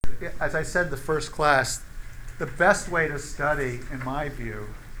as I said the first class, the best way to study, in my view,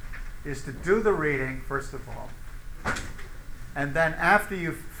 is to do the reading, first of all. And then after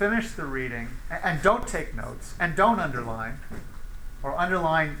you've finished the reading, and don't take notes, and don't underline, or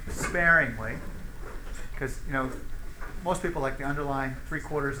underline sparingly, because, most people like to underline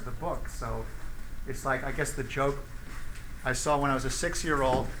 3/4 of the book. So it's like, I guess the joke I saw when I was a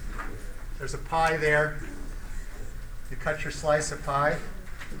 6-year-old, there's a pie there. You cut your slice of pie,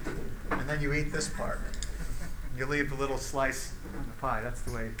 and then you eat this part. You leave the little slice on the pie. That's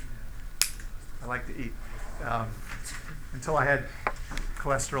the way I like to eat. Until I had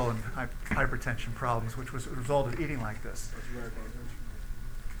cholesterol and hypertension problems, which was a result of eating like this.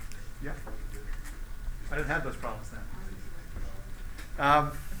 Yeah. I didn't have those problems then.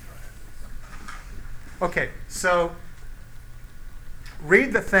 Okay, so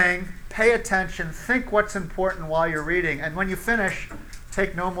read the thing, pay attention, think what's important while you're reading, and when you finish,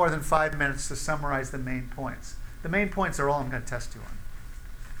 take no more than 5 minutes to summarize the main points. The main points are all I'm going to test you on.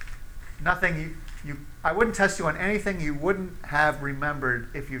 Nothing I wouldn't test you on anything you wouldn't have remembered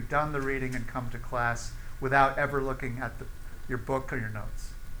if you've done the reading and come to class without ever looking at your book or your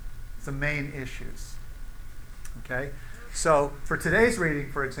notes. It's the main issues. Okay? So for today's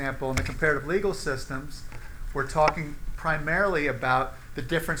reading, for example, in the comparative legal systems, we're talking primarily about the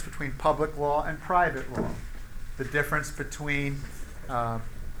difference between public law and private law, the difference between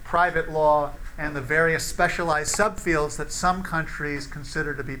private law and the various specialized subfields that some countries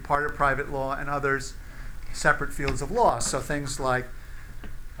consider to be part of private law and others separate fields of law. So things like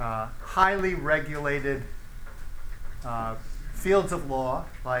highly regulated fields of law,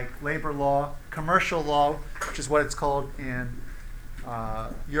 like labor law, commercial law, which is what it's called in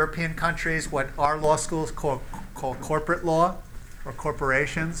European countries, what our law schools call corporate law or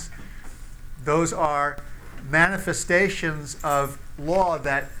corporations. Those are manifestations of law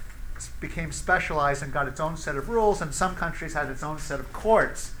that became specialized and got its own set of rules, and some countries had its own set of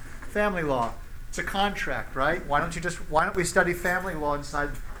courts. Family law, it's a contract, right? Why don't we study family law inside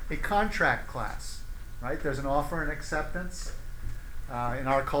a contract class, right? There's an offer and acceptance. In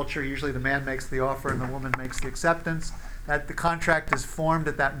our culture, usually the man makes the offer and the woman makes the acceptance. That the contract is formed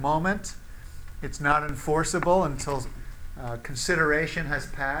at that moment. It's not enforceable until consideration has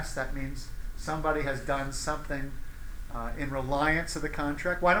passed. That means somebody has done something in reliance of the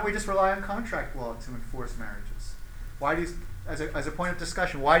contract. Why don't we just rely on contract law to enforce marriages? Why do you, as a point of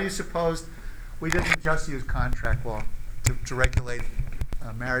discussion, why do you suppose we didn't just use contract law to regulate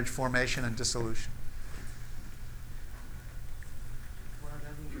marriage formation and dissolution? Well,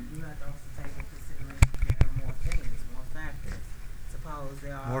 you have to also take into consideration there are more things, more factors. Suppose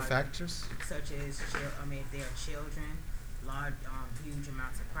there are more factors, such as if there are children, large, huge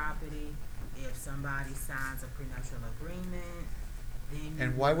amounts of property. If somebody signs a prenuptial agreement, then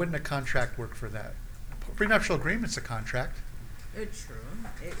and why wouldn't a contract work for that? Prenuptial agreement's a contract. It's true.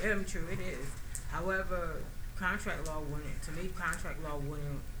 True, it is. However, contract law wouldn't. To me, contract law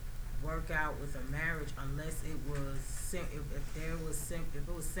wouldn't work out with a marriage unless it was if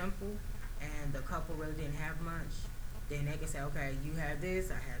it was simple, and the couple really didn't have much. Then they could say, okay, you have this,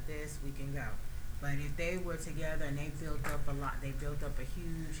 I have this, we can go. But if they were together and they built up a lot, they built up a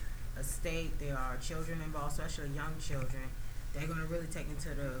huge estate, there are children involved, especially young children, they're going to really take into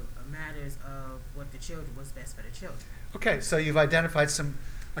the matters of what's best for the children. Okay, so you've identified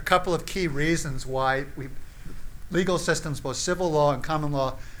a couple of key reasons why legal systems, both civil law and common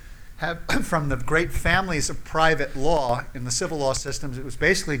law, have from the great families of private law in the civil law systems. It was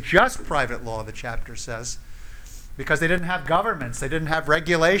basically just private law, the chapter says, because they didn't have governments, they didn't have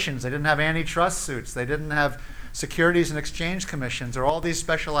regulations, they didn't have antitrust suits, they didn't have Securities and Exchange Commissions, or all these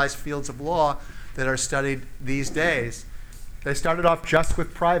specialized fields of law that are studied these days. They started off just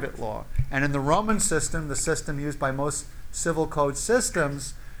with private law. And in the Roman system, the system used by most civil code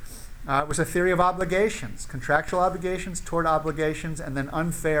systems, it was a theory of obligations, contractual obligations, tort obligations, and then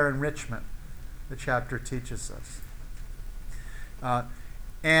unfair enrichment, the chapter teaches us.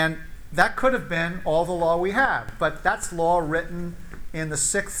 And that could have been all the law we have, but that's law written in the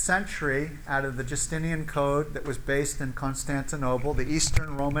 6th century out of the Justinian Code that was based in Constantinople, the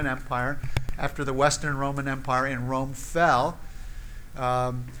Eastern Roman Empire, after the Western Roman Empire in Rome fell.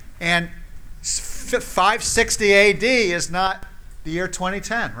 And 560 AD is not the year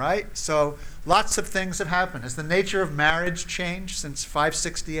 2010, right? So lots of things have happened. Has the nature of marriage changed since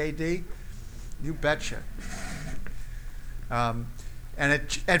 560 AD? You betcha. And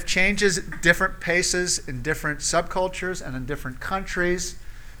it changes at different paces in different subcultures and in different countries.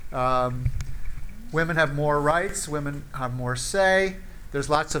 Women have more rights. Women have more say. There's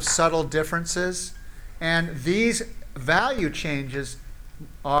lots of subtle differences. And these value changes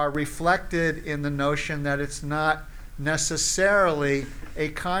are reflected in the notion that it's not necessarily a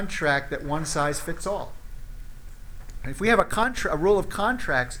contract that one size fits all. And if we have a rule of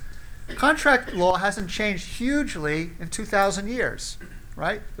contracts, contract law hasn't changed hugely in 2,000 years,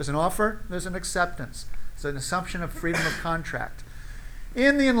 right? There's an offer, there's an acceptance. It's an assumption of freedom of contract.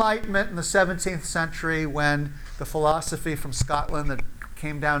 In the Enlightenment in the 17th century, when the philosophy from Scotland that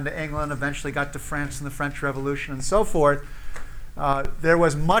came down to England, eventually got to France in the French Revolution and so forth, there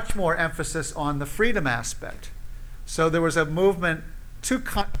was much more emphasis on the freedom aspect. So there was a movement, two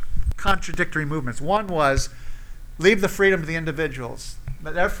contradictory movements. One was leave the freedom to the individuals.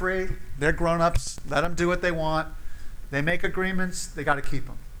 They're free, they're grown-ups, let them do what they want. They make agreements, they got to keep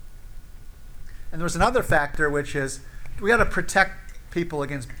them. And there was another factor, which is we got to protect people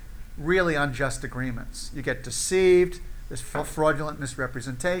against really unjust agreements. You get deceived, there's fraudulent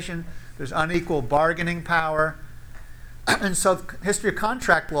misrepresentation, there's unequal bargaining power. And so the history of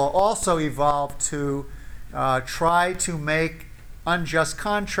contract law also evolved to try to make unjust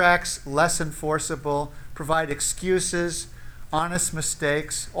contracts less enforceable, provide excuses, honest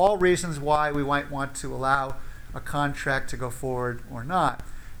mistakes, all reasons why we might want to allow a contract to go forward or not.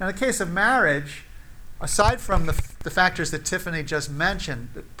 Now, in the case of marriage, aside from the factors that Tiffany just mentioned,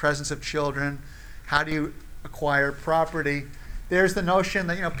 the presence of children, how do you acquire property, there's the notion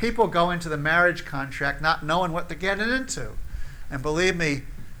that people go into the marriage contract not knowing what they're getting into. And believe me,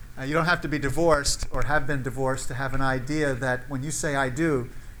 you don't have to be divorced or have been divorced to have an idea that when you say I do,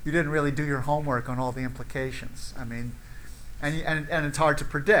 you didn't really do your homework on all the implications. I mean, and it's hard to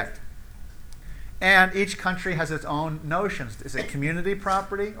predict. And each country has its own notions. Is it community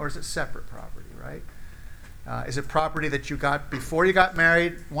property or is it separate property, right? Is it property that you got before you got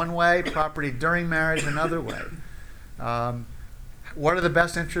married one way, property during marriage another way? What are the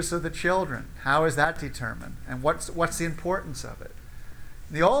best interests of the children? How is that determined? And what's the importance of it?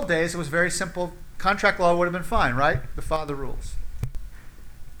 In the old days, it was very simple. Contract law would have been fine, right? The father rules.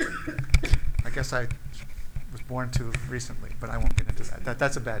 I guess I was born too recently, but I won't get into that.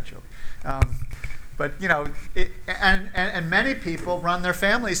 That's a bad joke. But and many people run their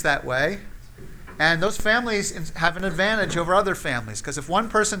families that way, and those families have an advantage over other families because if one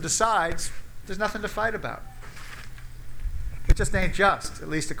person decides, there's nothing to fight about. It just ain't just, at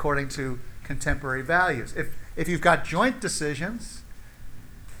least according to contemporary values. If you've got joint decisions,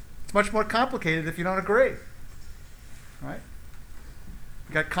 it's much more complicated if you don't agree, right?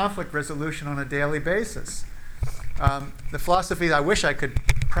 You've got conflict resolution on a daily basis. The philosophy that I wish I could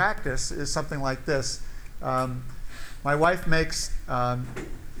practice is something like this. My wife makes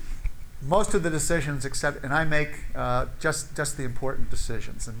most of the decisions and I make just the important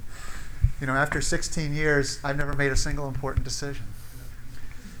decisions. And after 16 years, I've never made a single important decision.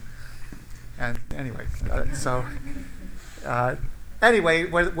 And anyway,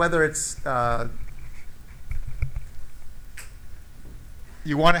 whether it's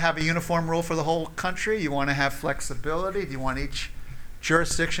you want to have a uniform rule for the whole country, you want to have flexibility, do you want each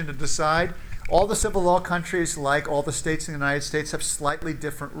jurisdiction to decide? All the civil law countries, like all the states in the United States, have slightly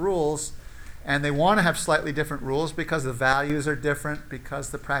different rules. And they want to have slightly different rules because the values are different, because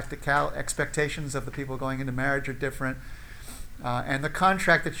the practical expectations of the people going into marriage are different. And the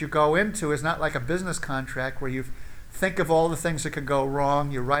contract that you go into is not like a business contract where you think of all the things that could go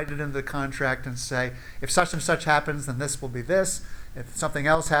wrong. You write it into the contract and say, if such and such happens, then this will be this. If something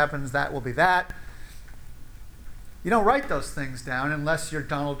else happens, that will be that. You don't write those things down unless you're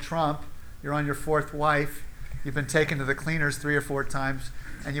Donald Trump, you're on your fourth wife, you've been taken to the cleaners 3 or 4 times,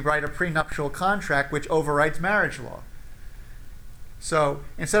 and you write a prenuptial contract which overrides marriage law. So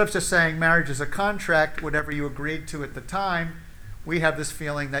instead of just saying marriage is a contract, whatever you agreed to at the time, we have this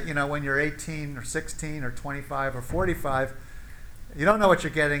feeling that when you're 18 or 16 or 25 or 45, you don't know what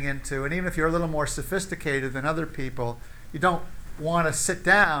you're getting into, and even if you're a little more sophisticated than other people, you don't want to sit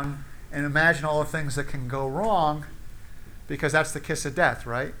down and imagine all the things that can go wrong, because that's the kiss of death,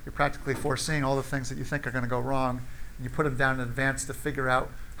 right? You're practically foreseeing all the things that you think are going to go wrong, and you put them down in advance to figure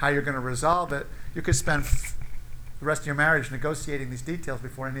out how you're going to resolve it. You could spend the rest of your marriage negotiating these details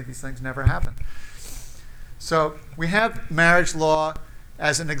before any of these things never happen. So we have marriage law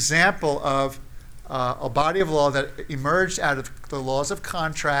as an example of a body of law that emerged out of the laws of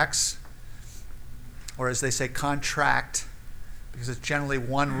contracts, or as they say, contract, because it's generally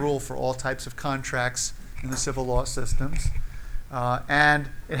one rule for all types of contracts in the civil law systems. And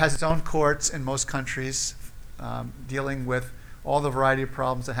it has its own courts in most countries dealing with all the variety of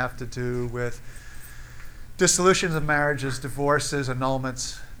problems that have to do with dissolutions of marriages, divorces,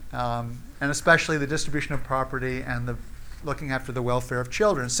 annulments, and especially the distribution of property and the looking after the welfare of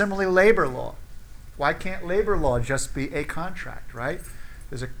children. Similarly, labor law. Why can't labor law just be a contract, right?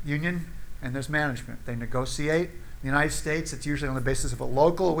 There's a union and there's management. They negotiate. In the United States, it's usually on the basis of a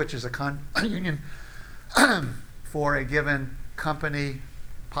local, which is a union for a given company,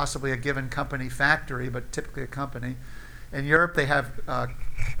 possibly a given company factory, but typically a company. In Europe, they have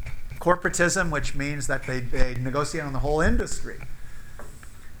corporatism, which means that they negotiate on the whole industry.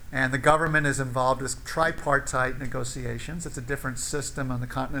 And the government is involved as tripartite negotiations. It's a different system on the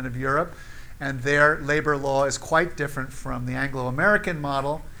continent of Europe. And their labor law is quite different from the Anglo-American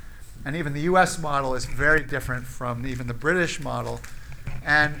model. And even the US model is very different from even the British model.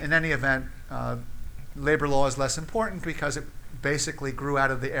 And in any event, labor law is less important because it basically grew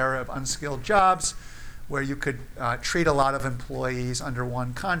out of the era of unskilled jobs, where you could treat a lot of employees under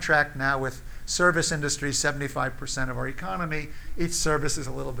one contract. Now with service industry, 75% of our economy, each service is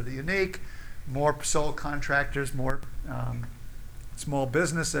a little bit unique. More sole contractors, more small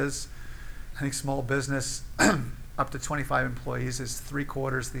businesses. I think small business up to 25 employees is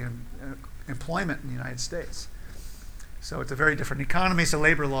 3/4 the employment in the United States. So it's a very different economy. So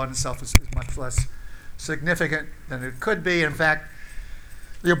labor law in itself is much less significant than it could be. In fact,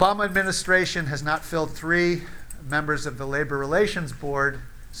 the Obama administration has not filled 3 members of the Labor Relations Board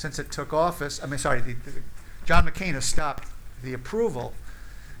since it took office. John McCain has stopped the approval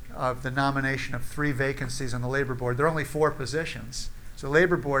of the nomination of 3 vacancies on the Labor Board. There are only 4 positions. So the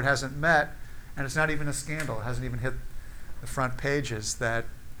Labor Board hasn't met, and it's not even a scandal. It hasn't even hit the front pages that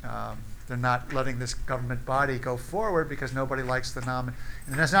they're not letting this government body go forward because nobody likes the nominee.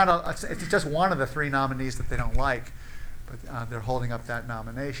 And it's just one of the 3 nominees that they don't like, but they're holding up that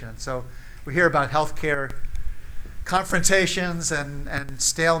nomination. And so we hear about healthcare confrontations and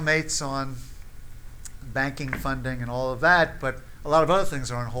stalemates on banking funding and all of that, but a lot of other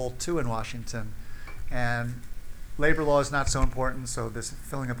things are on hold too in Washington. And labor law is not so important, so this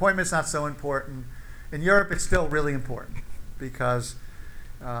filling appointments not so important. In Europe, it's still really important because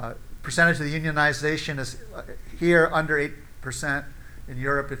percentage of the unionization is here under 8%. In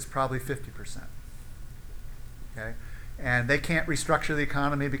Europe, it's probably 50%. Okay, and they can't restructure the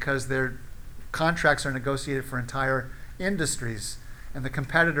economy because their contracts are negotiated for entire industries, and the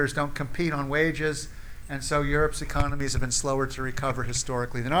competitors don't compete on wages, and so Europe's economies have been slower to recover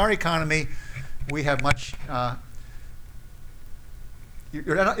historically than our economy. We have much.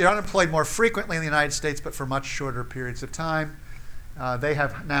 You're unemployed more frequently in the United States, but for much shorter periods of time. They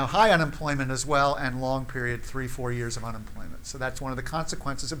have now high unemployment as well, and long period, 3-4 years of unemployment. So that's one of the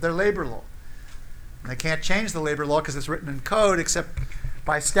consequences of their labor law. And they can't change the labor law because it's written in code except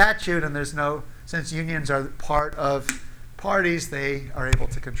by statute, and since unions are part of parties, they are able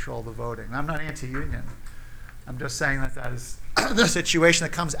to control the voting. And I'm not anti-union. I'm just saying that is the situation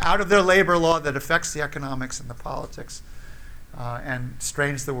that comes out of their labor law that affects the economics and the politics and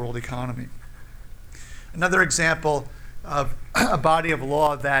strains the world economy. Another example of a body of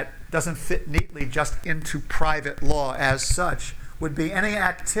law that doesn't fit neatly just into private law as such would be any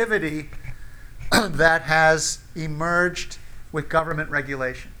activity that has emerged with government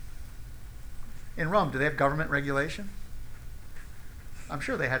regulation. In Rome, do they have government regulation? I'm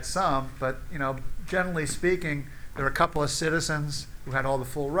sure they had some, but generally speaking, there were a couple of citizens who had all the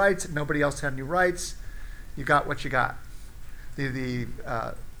full rights. Nobody else had any rights. You got what you got.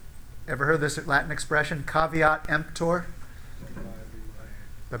 Ever heard this Latin expression, caveat emptor?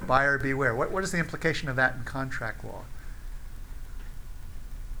 The buyer beware. What is the implication of that in contract law?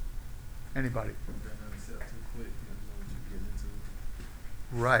 Anybody?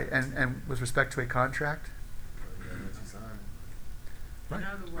 Right, and with respect to a contract? In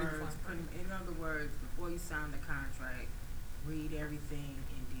other words, before you sign the contract, read everything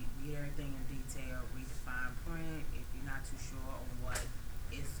in detail, read the fine print. If you're not too sure on what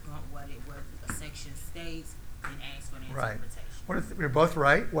a section states, then ask for an interpretation. You're both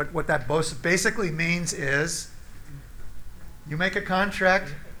right. What that basically means is, you make a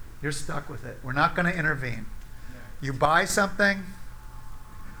contract, you're stuck with it. We're not going to intervene. You buy something,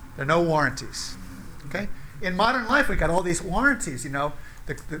 there are no warranties. Okay? In modern life, we've got all these warranties.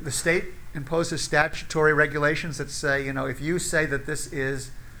 The state imposes statutory regulations that say, if you say that this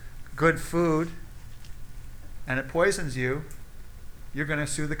is good food and it poisons you, you're going to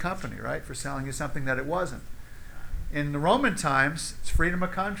sue the company, right, for selling you something that it wasn't. In the Roman times, it's freedom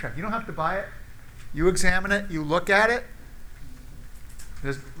of contract. You don't have to buy it. You examine it. You look at it.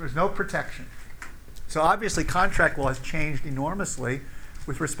 There's no protection. So obviously, contract law has changed enormously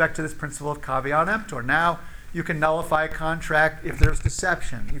with respect to this principle of caveat emptor. Now, you can nullify a contract if there's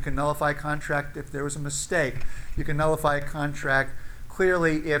deception. You can nullify a contract if there was a mistake. You can nullify a contract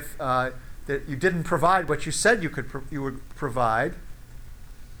clearly if that you didn't provide what you said you would provide.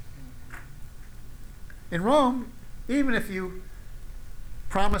 In Rome, even if you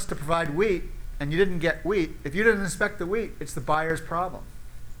promised to provide wheat and you didn't get wheat, if you didn't inspect the wheat, it's the buyer's problem.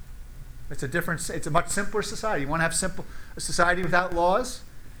 It's a much simpler society. You want to have a society without laws,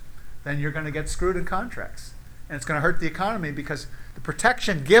 then you're going to get screwed in contracts. And it's going to hurt the economy because the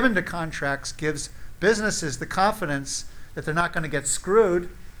protection given to contracts gives businesses the confidence that they're not going to get screwed.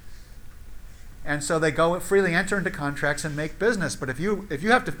 And so they go freely enter into contracts and make business. But if you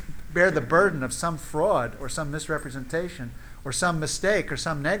have to bear the burden of some fraud or some misrepresentation or some mistake or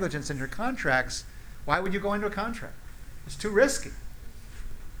some negligence in your contracts, why would you go into a contract? It's too risky.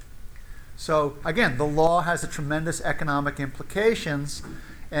 So again, the law has a tremendous economic implications,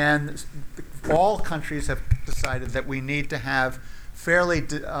 and all countries have decided that we need to have fairly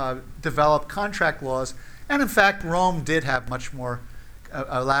developed contract laws. And in fact, Rome did have much more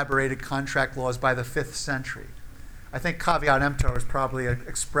elaborated contract laws by the 5th century. I think caveat emptor is probably an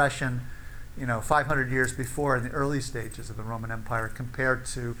expression 500 years before in the early stages of the Roman Empire compared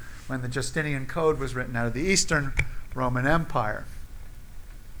to when the Justinian Code was written out of the Eastern Roman Empire.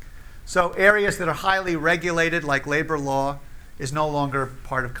 So areas that are highly regulated, like labor law, is no longer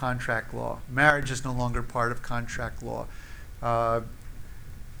part of contract law. Marriage is no longer part of contract law.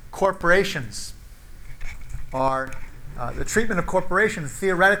 Corporations are, the treatment of corporations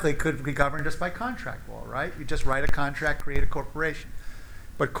theoretically could be governed just by contract law, right? You just write a contract, create a corporation.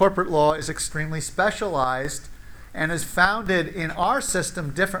 But corporate law is extremely specialized and is founded in our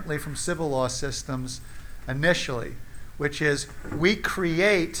system differently from civil law systems initially, which is we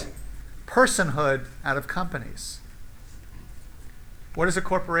create personhood out of companies. What is a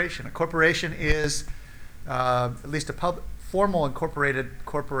corporation? A corporation is, at least a formal incorporated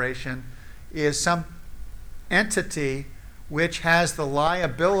corporation, is some entity which has the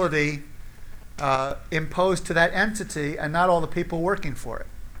liability imposed to that entity and not all the people working for it.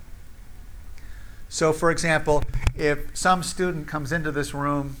 So, for example, if some student comes into this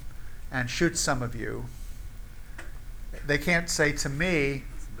room and shoots some of you, they can't say to me,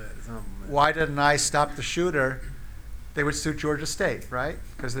 why didn't I stop the shooter? They would sue Georgia State, right?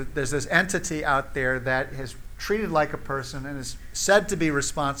 Because there's this entity out there that is treated like a person and is said to be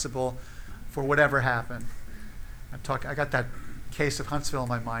responsible for whatever happened. I got that case of Huntsville in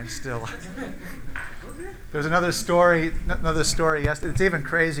my mind still. There's another story yesterday. It's an even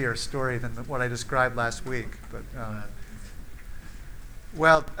crazier story than what I described last week. But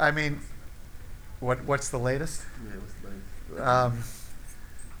well, I mean, what's the latest? Yeah, what's the latest?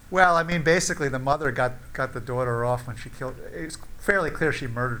 Well, I mean, basically, the mother got the daughter off when she killed. It was fairly clear she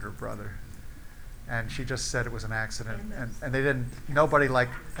murdered her brother, and she just said it was an accident, and they didn't. Nobody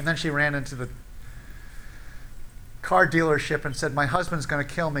and then she ran into the car dealership and said, "My husband's going to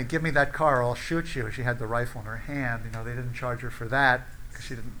kill me. Give me that car, or I'll shoot you." She had the rifle in her hand. They didn't charge her for that because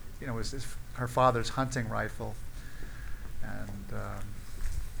she didn't. It was her father's hunting rifle, and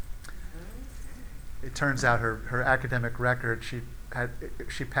it turns out her academic record, she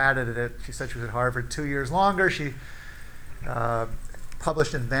padded it. She said she was at Harvard 2 years longer. She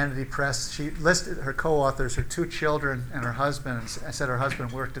published in Vanity Press. She listed her co-authors, her 2 children, and her husband, and said her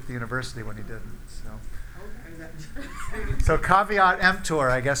husband worked at the university when he didn't. So caveat emptor,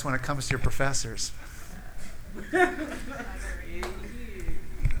 I guess, when it comes to your professors.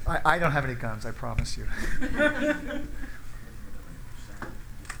 I don't have any guns, I promise you.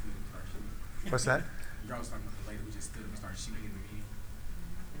 What's that? You're always talking about the lady who just stood up and started shooting in the meeting.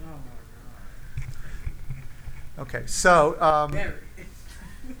 Okay, so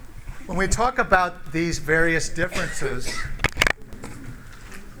when we talk about these various differences,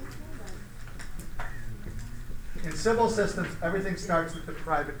 in civil systems, everything starts with the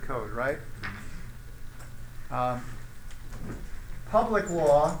private code, right? Public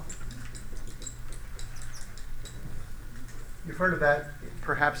law, you've heard of that,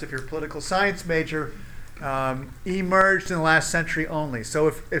 perhaps if you're a political science major, emerged in the last century only.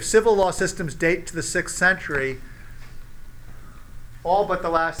 So if civil law systems date to the 6th century, all but the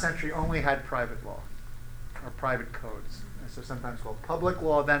last century only had private law, or private codes. And so sometimes called public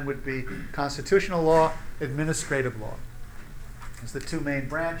law then would be constitutional law, administrative law. It's the 2 main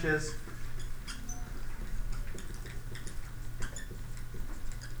branches.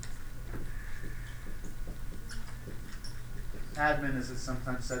 Admin, as it's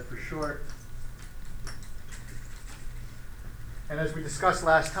sometimes said for short. And as we discussed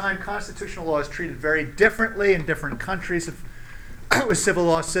last time, constitutional law is treated very differently in different countries with civil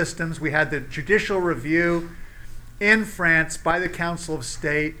law systems. We had the judicial review in France by the Council of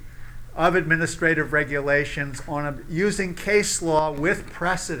State of administrative regulations on using case law with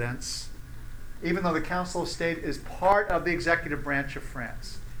precedents, even though the Council of State is part of the executive branch of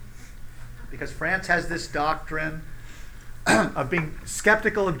France. Because France has this doctrine of being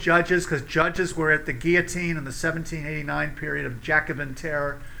skeptical of judges, because judges were at the guillotine in the 1789 period of Jacobin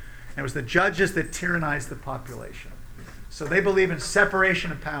terror, and it was the judges that tyrannized the population. So they believe in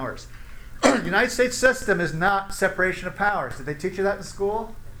separation of powers. The United States system is not separation of powers. Did they teach you that in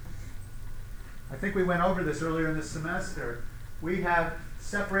school? I think we went over this earlier in the semester. We have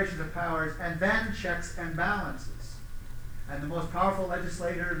separation of powers and then checks and balances. And the most powerful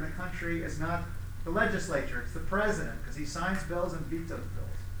legislator in the country is not the legislature, it's the president, because he signs bills and vetoes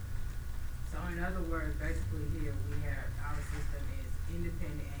bills. So in other words, basically here we have our system is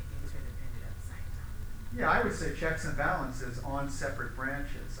independent and interdependent at the same time. Yeah, I would say checks and balances on separate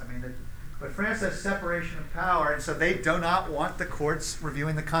branches. I mean, but France has separation of power, and so they do not want the courts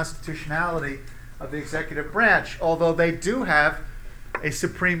reviewing the constitutionality of the executive branch, although they do have a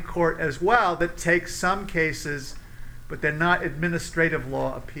Supreme Court as well that takes some cases, but they're not administrative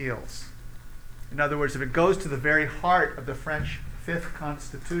law appeals. In other words, if it goes to the very heart of the French Fifth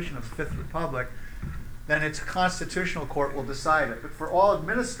Constitution of the Fifth Republic, then its constitutional court will decide it. But for all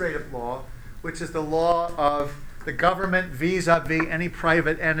administrative law, which is the law of the government vis-a-vis any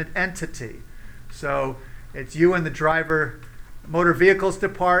private entity, so it's you and the driver motor vehicles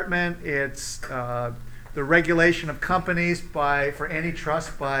department, it's the regulation of companies for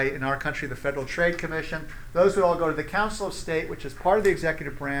antitrust by, in our country, the Federal Trade Commission. Those would all go to the Council of State, which is part of the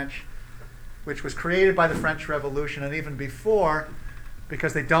executive branch, which was created by the French Revolution and even before,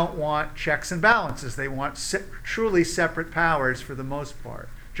 because they don't want checks and balances. They want truly separate powers for the most part.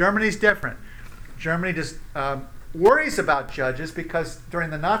 Germany's different. Germany just worries about judges because during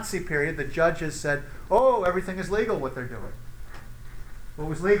the Nazi period, the judges said, oh, everything is legal what they're doing. Well,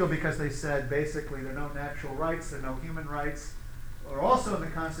 it was legal because they said basically there are no natural rights, there are no human rights. Or also in the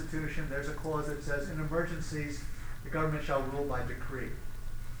Constitution, there's a clause that says in emergencies, the government shall rule by decree.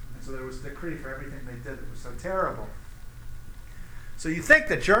 And so there was a decree for everything they did that was so terrible. So you think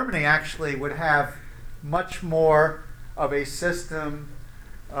that Germany actually would have much more of a system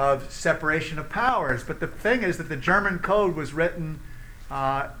of separation of powers. But the thing is that the German code was written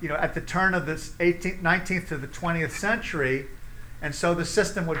at the turn of the 19th to the 20th century. And so the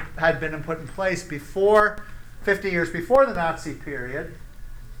system had been put in place 50 years before the Nazi period.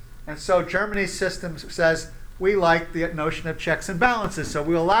 And so Germany's system says, we like the notion of checks and balances. So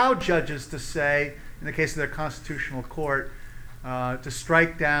we allow judges to say, in the case of their constitutional court, to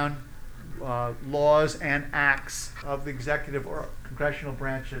strike down laws and acts of the executive or congressional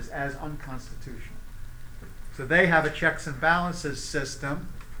branches as unconstitutional. So they have a checks and balances system.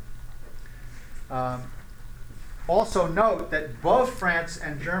 Also note that both France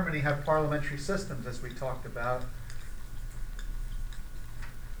and Germany have parliamentary systems, as we talked about.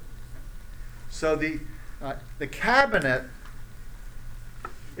 So the cabinet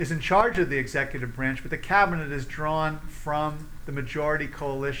is in charge of the executive branch, but the cabinet is drawn from the majority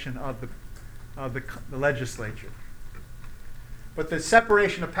coalition of the legislature. But the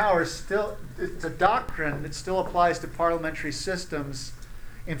separation of powers still, it's a doctrine that still applies to parliamentary systems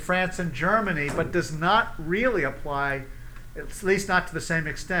in France and Germany, but does not really apply, at least not to the same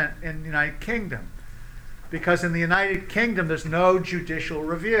extent, in the United Kingdom. Because in the United Kingdom, there's no judicial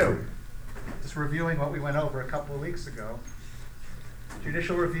review. Just reviewing what we went over a couple of weeks ago.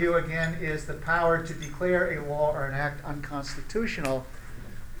 Judicial review, again, is the power to declare a law or an act unconstitutional.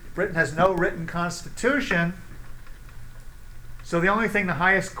 Britain has no written constitution, so the only thing the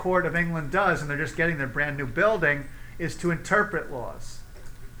highest court of England does, and they're just getting their brand new building, is to interpret laws,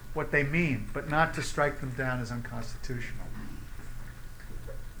 what they mean, but not to strike them down as unconstitutional.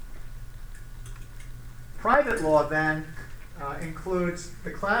 Private law, then, includes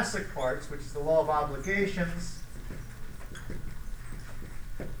the classic parts, which is the law of obligations,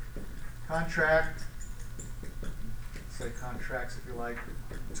 contract, say contracts if you like,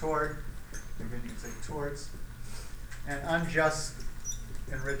 tort, again you can say torts, and unjust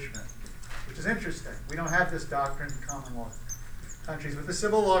enrichment, which is interesting. We don't have this doctrine in common law countries, but the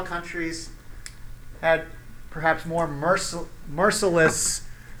civil law countries had perhaps more merciless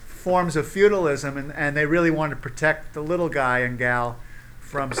forms of feudalism, and they really wanted to protect the little guy and gal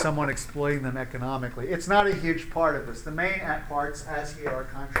from someone exploiting them economically. It's not a huge part of this. The main parts, as here, are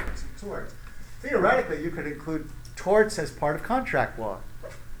contracts and torts. Theoretically, you could include torts as part of contract law,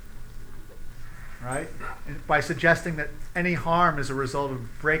 right? And by suggesting that any harm is a result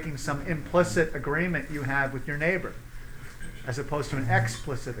of breaking some implicit agreement you have with your neighbor, as opposed to an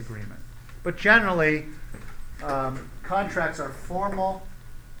explicit agreement. But generally, contracts are formal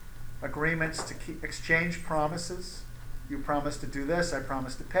agreements to exchange promises. You promise to do this, I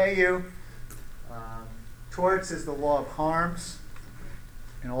promise to pay you. Torts is the law of harms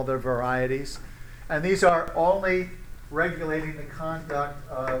in all their varieties. And these are only regulating the conduct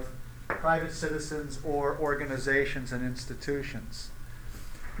of private citizens or organizations and institutions.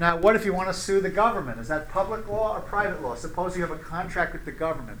 Now, what if you want to sue the government? Is that public law or private law? Suppose you have a contract with the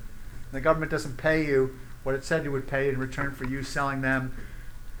government. And the government doesn't pay you what it said it would pay in return for you selling them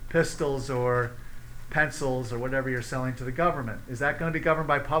pistols or pencils or whatever you're selling to the government. Is that going to be governed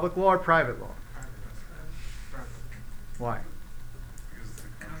by public law or private law? Why? Because it's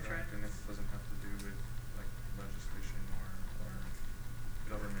a contract and it doesn't have to do with like legislation or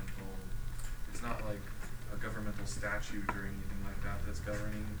governmental. It's not like a governmental statute or anything like that that's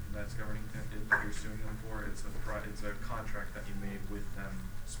governing it that you're suing them for. It's a contract that you made with them,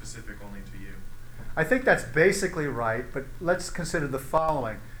 specific only to you. I think that's basically right, but let's consider the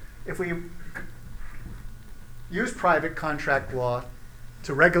following. If we use private contract law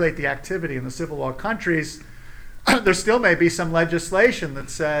to regulate the activity in the civil law countries, there still may be some legislation that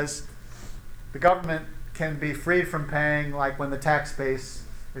says the government can be freed from paying, like when the tax base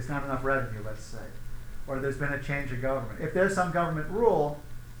is not enough revenue, let's say, or there's been a change of government. If there's some government rule,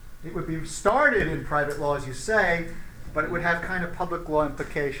 it would be started in private law, as you say, but it would have kind of public law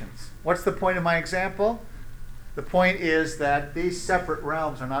implications. What's the point of my example? The point is that these separate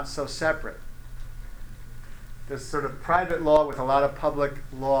realms are not so separate. There's sort of private law with a lot of public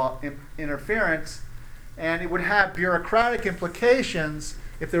law interference, and it would have bureaucratic implications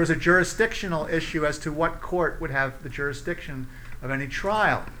if there was a jurisdictional issue as to what court would have the jurisdiction of any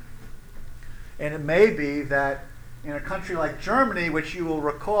trial. And it may be that in a country like Germany, which you will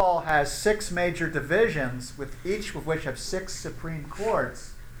recall has 6 major divisions, with each of which have 6 Supreme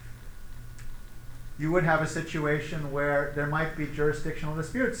Courts, you would have a situation where there might be jurisdictional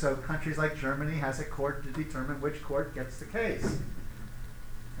disputes. So countries like Germany has a court to determine which court gets the case.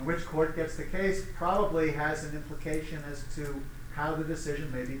 And which court gets the case probably has an implication as to how the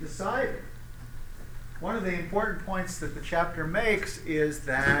decision may be decided. One of the important points that the chapter makes is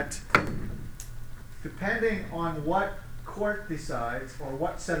that depending on what court decides or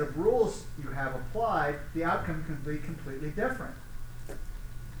what set of rules you have applied, the outcome can be completely different.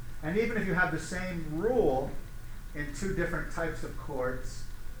 And even if you have the same rule in 2 different types of courts,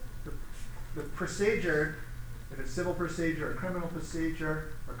 the procedure, if it's civil procedure or criminal procedure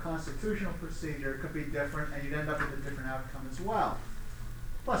or constitutional procedure, could be different, and you'd end up with a different outcome as well.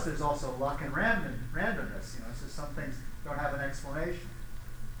 Plus, there's also luck and randomness. So some things don't have an explanation.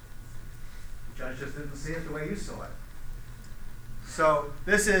 The judge just didn't see it the way you saw it. So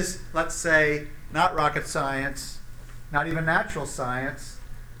this is, let's say, not rocket science, not even natural science.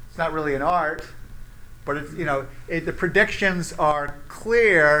 It's not really an art, but it's, the predictions are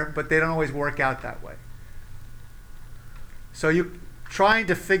clear, but they don't always work out that way. So you trying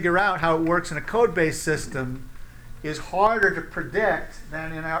to figure out how it works in a code-based system is harder to predict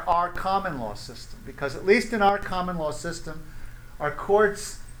than in our common law system, because at least in our common law system, our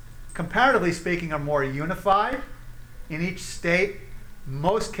courts, comparatively speaking, are more unified. In each state,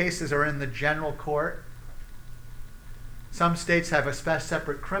 most cases are in the general court. Some states have a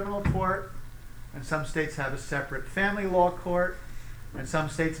separate criminal court, and some states have a separate family law court, and some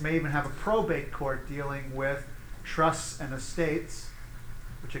states may even have a probate court dealing with trusts and estates,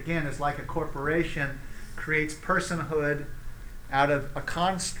 which again is like a corporation, creates personhood out of a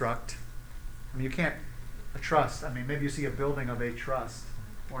construct. You can't, a trust, maybe you see a building of a trust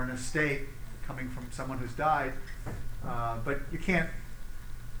or an estate coming from someone who's died, but you can't,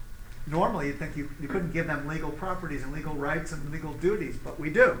 normally you'd think you couldn't give them legal properties and legal rights and legal duties, but we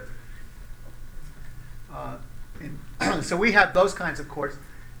do. So we have those kinds of courts.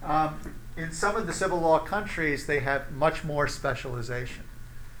 In some of the civil law countries, they have much more specialization.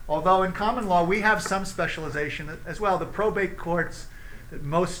 Although in common law, we have some specialization as well. The probate courts that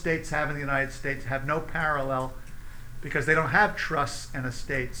most states have in the United States have no parallel because they don't have trusts and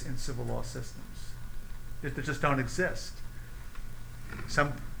estates in civil law systems. They just don't exist.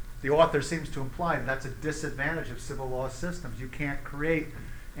 The author seems to imply that's a disadvantage of civil law systems. You can't create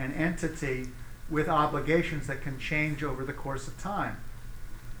an entity with obligations that can change over the course of time.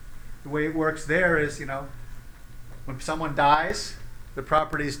 The way it works there is, when someone dies, the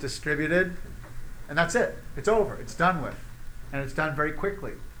property is distributed, and that's it. It's over. It's done with. And it's done very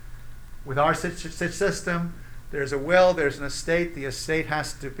quickly. With our system, there's a will, there's an estate. The estate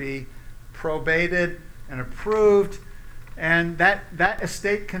has to be probated and approved, and that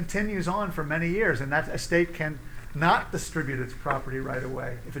estate continues on for many years, and that estate can not distribute its property right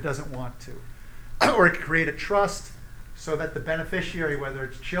away if it doesn't want to. Or it can create a trust so that the beneficiary, whether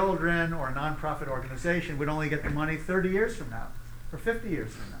it's children or a nonprofit organization, would only get the money 30 years from now or 50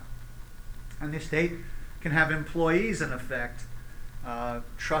 years from now. And the estate can have employees, in effect,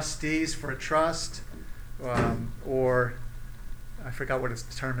 trustees for a trust, or I forgot what its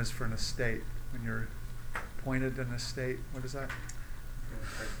term is for an estate. When you're appointed an estate, what is that?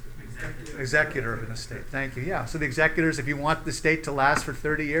 Executor of an estate. Thank you. Yeah. So the executors, if you want the estate to last for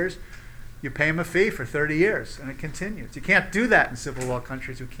 30 years, you pay them a fee for 30 years, and it continues. You can't do that in civil law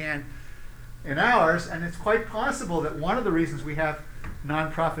countries. You can in ours, and it's quite possible that one of the reasons we have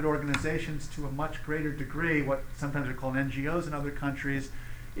nonprofit organizations to a much greater degree, what sometimes are called NGOs in other countries,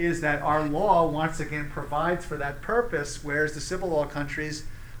 is that our law once again provides for that purpose, whereas the civil law countries,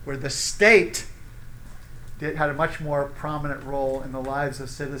 where the state had a much more prominent role in the lives of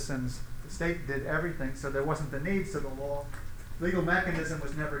citizens, the state did everything, so there wasn't the need, so the legal mechanism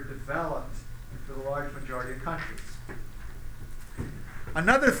was never developed for the large majority of countries.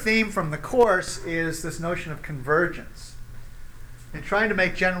 Another theme from the course is this notion of convergence. In trying to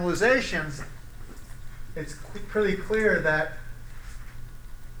make generalizations, it's pretty clear that,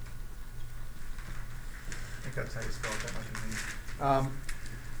 I think that's how you spell it, that much means,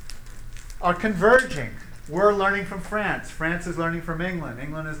 are converging. We're learning from France. France is learning from England.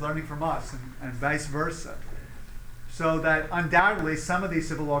 England is learning from us, and vice versa. So that undoubtedly some of these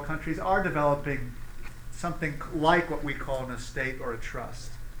civil law countries are developing something like what we call an estate or a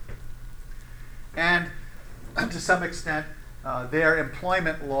trust. And to some extent, their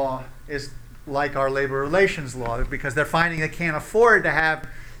employment law is like our labor relations law, because they're finding they can't afford to have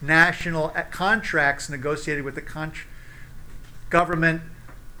national contracts negotiated with the government,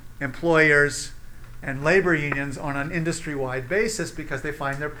 employers, and labor unions on an industry-wide basis, because they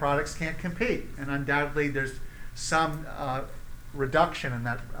find their products can't compete. And undoubtedly there's some reduction in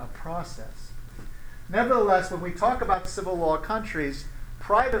that process. Nevertheless, when we talk about civil law countries,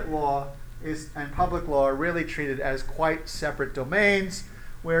 private law and public law are really treated as quite separate domains,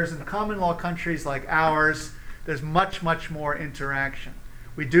 whereas in common law countries like ours, there's much, much more interaction.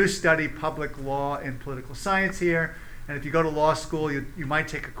 We do study public law in political science here, and if you go to law school, you might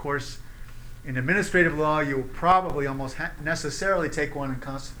take a course in administrative law. You will probably almost necessarily take one in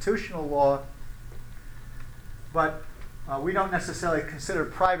constitutional law, but we don't necessarily consider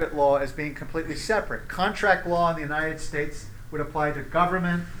private law as being completely separate. Contract law in the United States would apply to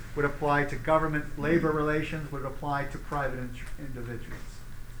government, would apply to government labor relations, would apply to private individuals.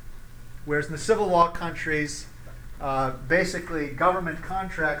 Whereas in the civil law countries, basically government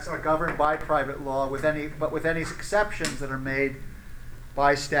contracts are governed by private law, with any exceptions that are made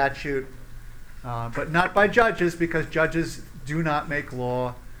by statute, but not by judges, because judges do not make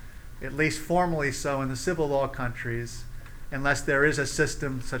law, at least formally so in the civil law countries, unless there is a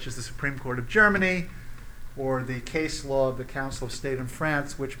system such as the Supreme Court of Germany or the case law of the Council of State in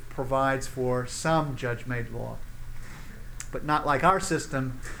France, which provides for some judge-made law. But not like our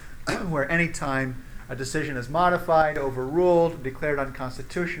system, where any time a decision is modified, overruled, declared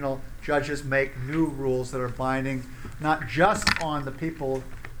unconstitutional, judges make new rules that are binding not just on the people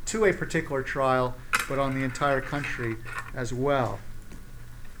to a particular trial, but on the entire country as well.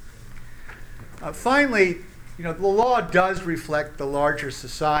 Finally, the law does reflect the larger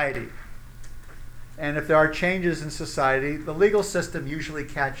society. And if there are changes in society, the legal system usually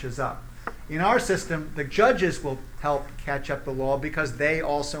catches up. In our system, the judges will help catch up the law because they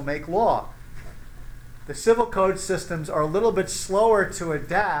also make law. The civil code systems are a little bit slower to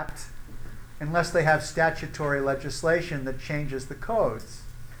adapt unless they have statutory legislation that changes the codes.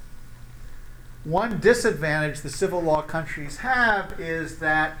 One disadvantage the civil law countries have is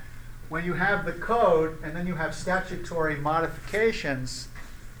that when you have the code and then you have statutory modifications,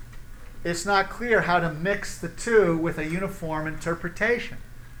 it's not clear how to mix the two with a uniform interpretation.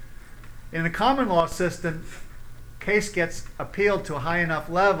 In the common law system, case gets appealed to a high enough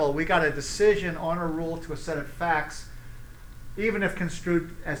level, we got a decision on a rule to a set of facts. Even if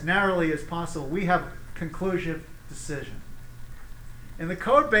construed as narrowly as possible, we have conclusive decision. In the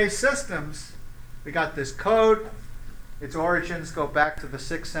code-based systems, we got this code. Its origins go back to the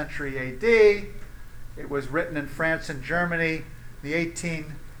 6th century AD. It was written in France and Germany,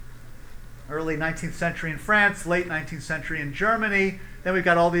 early 19th century in France, late 19th century in Germany. Then we've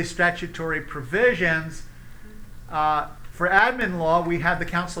got all these statutory provisions. For admin law, we have the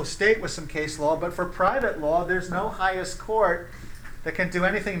Council of State with some case law, but for private law, there's no highest court that can do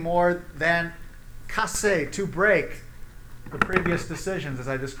anything more than casser, to break the previous decisions, as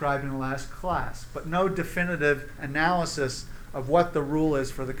I described in the last class, but no definitive analysis of what the rule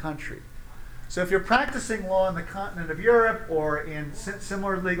is for the country. So if you're practicing law in the continent of Europe or in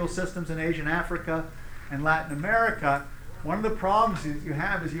similar legal systems in Asia and Africa and Latin America, one of the problems you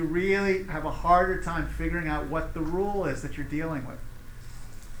have is you really have a harder time figuring out what the rule is that you're dealing with.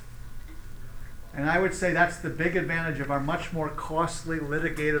 And I would say that's the big advantage of our much more costly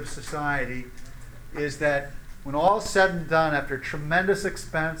litigative society, is that when all is said and done, after tremendous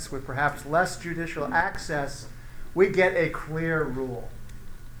expense with perhaps less judicial access, we get a clear rule.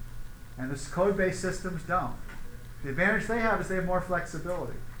 And the code-based systems don't. The advantage they have is they have more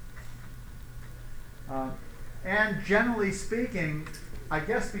flexibility. And generally speaking, I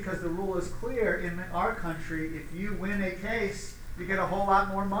guess because the rule is clear, in our country, if you win a case, you get a whole lot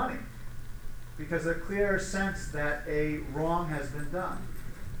more money. Because there's a clear sense that a wrong has been done.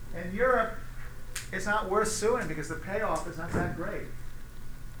 In Europe, it's not worth suing because the payoff is not that great.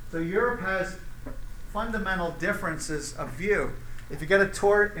 So Europe has fundamental differences of view. If you get a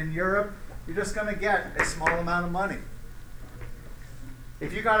tort in Europe, you're just going to get a small amount of money.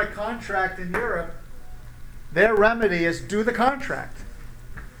 If you got a contract in Europe, their remedy is do the contract,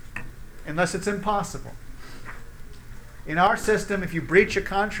 unless it's impossible. In our system, if you breach a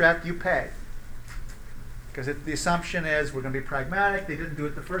contract, you pay. Because the assumption is we're going to be pragmatic. They didn't do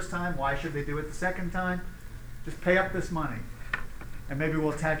it the first time. Why should they do it the second time? Just pay up this money. And maybe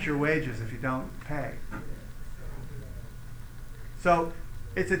we'll attach your wages if you don't pay. So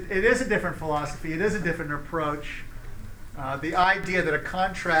it is a different philosophy. It is a different approach. The idea that a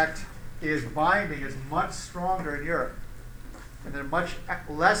contract is binding is much stronger in Europe. And they're much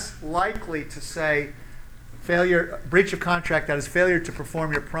less likely to say breach of contract, that is failure to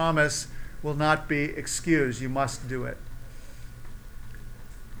perform your promise, will not be excused. You must do it.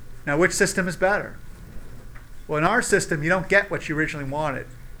 Now, which system is better? Well, in our system, you don't get what you originally wanted.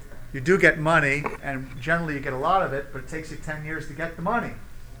 You do get money, and generally you get a lot of it, but it takes you 10 years to get the money.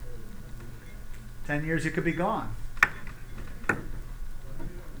 10 years you could be gone.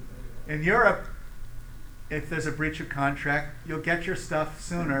 In Europe, if there's a breach of contract, you'll get your stuff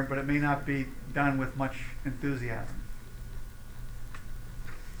sooner, but it may not be done with much enthusiasm.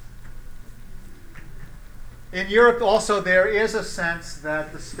 In Europe also, there is a sense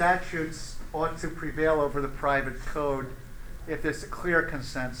that the statutes ought to prevail over the private code if there's a clear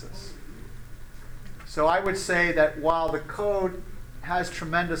consensus. So I would say that while the code has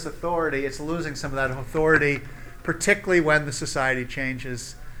tremendous authority, it's losing some of that authority, particularly when the society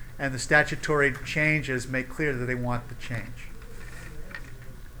changes and the statutory changes make clear that they want the change.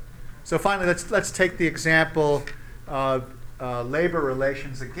 So finally, let's take the example of labor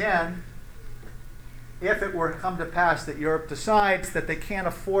relations again. If it were to come to pass that Europe decides that they can't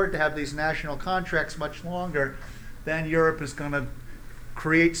afford to have these national contracts much longer, then Europe is going to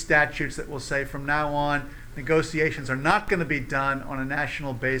create statutes that will say from now on, negotiations are not going to be done on a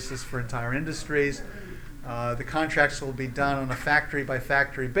national basis for entire industries. The contracts will be done on a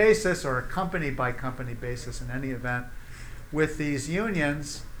factory-by-factory basis or a company-by-company basis in any event with these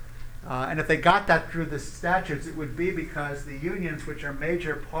unions. And if they got that through the statutes, it would be because the unions, which are a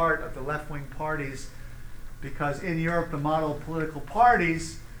major part of the left-wing parties, because in Europe the model of political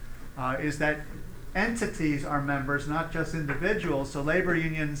parties is that entities are members, not just individuals. So labor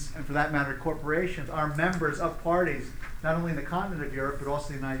unions, and for that matter corporations, are members of parties, not only in the continent of Europe, but also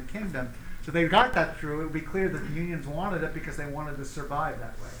the United Kingdom. So they got that through. It would be clear that the unions wanted it because they wanted to survive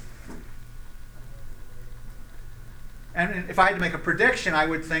that way. And if I had to make a prediction, I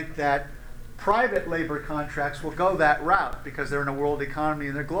would think that private labor contracts will go that route because they're in a world economy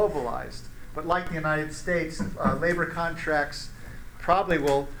and they're globalized. But like the United States, labor contracts probably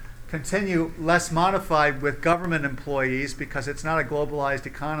will continue less modified with government employees because it's not a globalized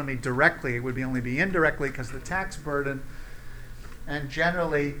economy directly. It would only be indirectly because of the tax burden. And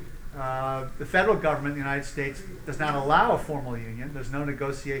generally, the federal government in the United States does not allow a formal union. There's no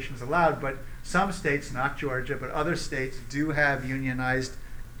negotiations allowed, but some states, not Georgia, but other states do have unionized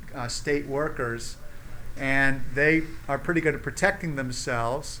state workers, and they are pretty good at protecting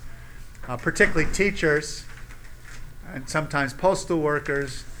themselves, particularly teachers and sometimes postal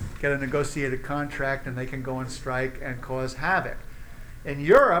workers get a negotiated contract and they can go on strike and cause havoc. In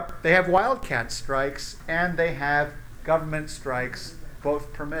Europe, they have wildcat strikes and they have government strikes,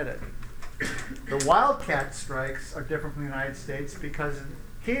 both permitted. The wildcat strikes are different from the United States because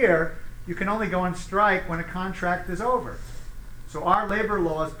here you can only go on strike when a contract is over. So our labor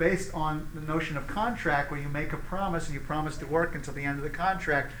law is based on the notion of contract, where you make a promise and you promise to work until the end of the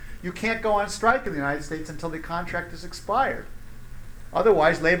contract. You can't go on strike in the United States until the contract is expired.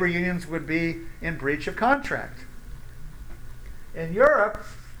 Otherwise, labor unions would be in breach of contract. In Europe,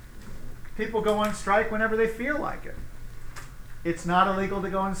 people go on strike whenever they feel like it. It's not illegal to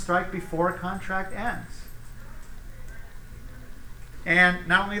go on strike before a contract ends. And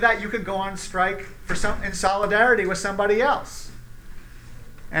not only that, you can go on strike in solidarity with somebody else.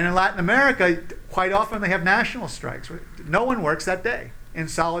 And in Latin America, quite often they have national strikes. No one works that day in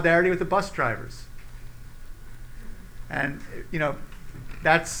solidarity with the bus drivers. And,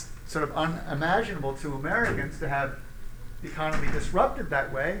 that's sort of unimaginable to Americans to have the economy disrupted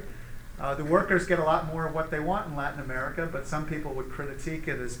that way. The workers get a lot more of what they want in Latin America, but some people would critique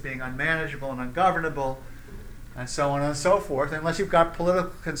it as being unmanageable and ungovernable, and so on and so forth. Unless you've got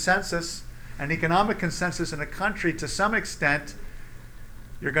political consensus and economic consensus in a country to some extent,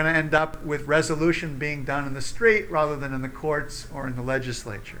 you're going to end up with resolution being done in the street rather than in the courts or in the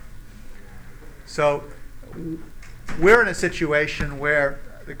legislature. So we're in a situation where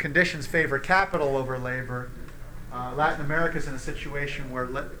the conditions favor capital over labor. Latin America is in a situation where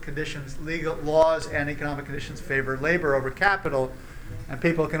legal laws and economic conditions favor labor over capital, and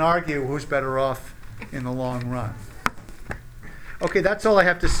people can argue who's better off in the long run. Okay, that's all I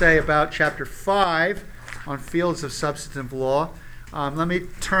have to say about Chapter 5 on fields of substantive law. Let me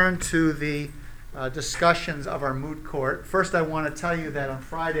turn to the discussions of our moot court. First, I want to tell you that on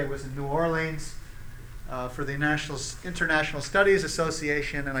Friday I was in New Orleans for the International Studies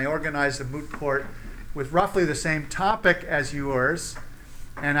Association, and I organized a moot court with roughly the same topic as yours,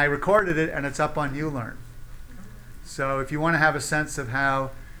 and I recorded it, and it's up on ULearn. So if you want to have a sense of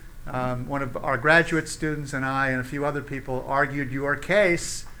how one of our graduate students and I and a few other people argued your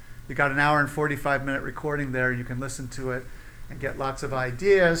case, you got an hour and 45-minute recording there. You can listen to it and get lots of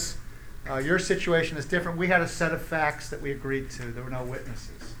ideas. Your situation is different. We had a set of facts that we agreed to. There were no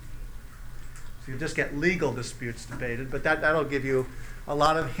witnesses. So you just get legal disputes debated, but that'll give you a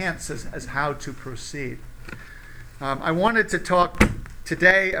lot of hints as how to proceed. I wanted to talk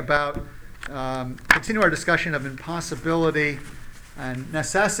today about, continue our discussion of impossibility and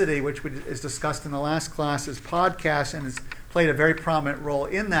necessity, which is discussed in the last class's podcast and has played a very prominent role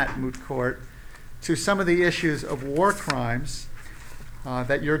in that moot court, to some of the issues of war crimes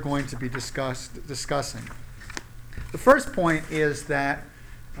that you're going to be discussing. The first point is that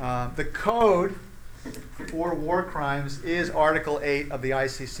the code for war crimes is Article 8 of the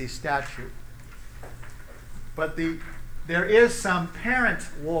ICC statute. But there is some parent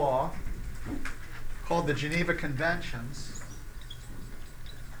law called the Geneva Conventions,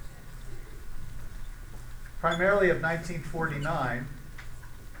 primarily of 1949,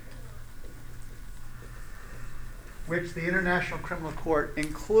 which the International Criminal Court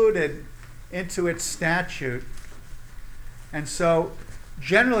included into its statute. And so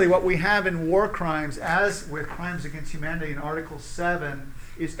generally what we have in war crimes, as with crimes against humanity in Article 7,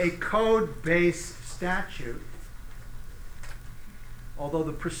 is a code-based statute, although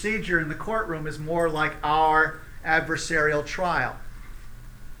the procedure in the courtroom is more like our adversarial trial.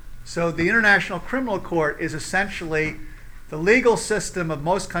 So the International Criminal Court is essentially the legal system of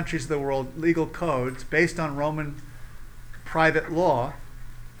most countries of the world, legal codes based on Roman private law,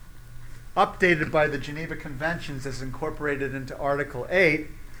 updated by the Geneva Conventions as incorporated into Article 8.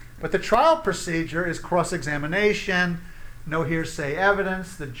 But the trial procedure is cross-examination, no hearsay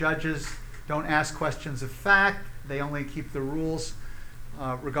evidence. The judges don't ask questions of fact. They only keep the rules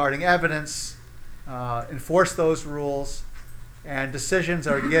regarding evidence, enforce those rules, and decisions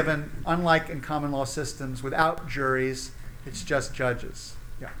are given, unlike in common law systems, without juries. It's just judges.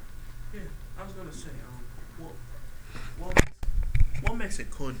 Yeah. Yeah, I was going to say, what makes a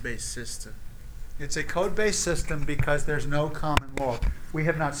code-based system? It's a code-based system because there's no common law. We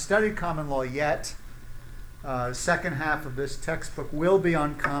have not studied common law yet. The second half of this textbook will be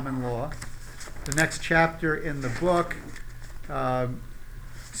on common law. The next chapter in the book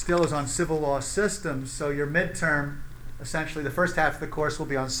still is on civil law systems. So your midterm, essentially the first half of the course will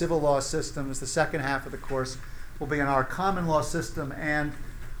be on civil law systems. The second half of the course will be on our common law system and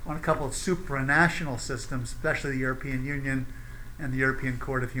on a couple of supranational systems, especially the European Union and the European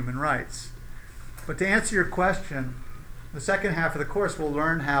Court of Human Rights. But to answer your question, the second half of the course will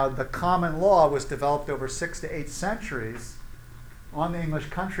learn how the common law was developed over 6 to 8 centuries on the English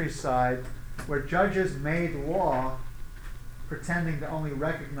countryside, where judges made law pretending to only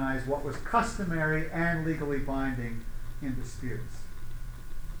recognize what was customary and legally binding in disputes.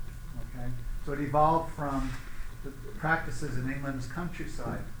 Okay? So it evolved from the practices in England's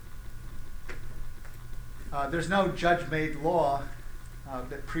countryside. There's no judge-made law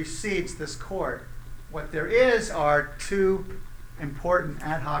that precedes this court. What there is are two important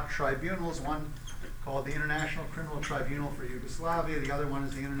ad hoc tribunals, one called the International Criminal Tribunal for Yugoslavia, the other one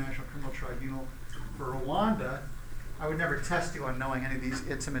is the International Criminal Tribunal for Rwanda. I would never test you on knowing any of these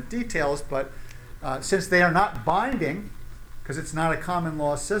intimate details, but since they are not binding, because it's not a common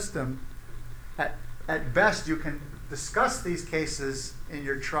law system, at best you can discuss these cases in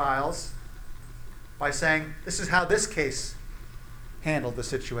your trials by saying, this is how this case handled the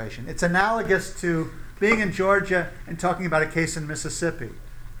situation. It's analogous to being in Georgia and talking about a case in Mississippi.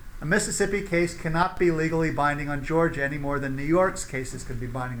 A Mississippi case cannot be legally binding on Georgia any more than New York's cases can be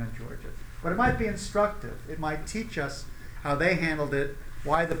binding on Georgia. But it might be instructive. It might teach us how they handled it,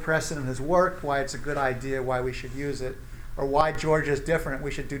 why the precedent has worked, why it's a good idea, why we should use it, or why Georgia is different. We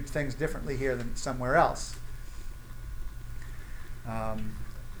should do things differently here than somewhere else.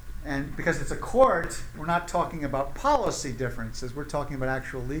 And because it's a court, we're not talking about policy differences. We're talking about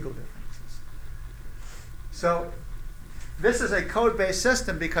actual legal differences. So this is a code-based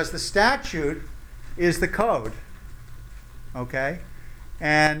system because the statute is the code. Okay?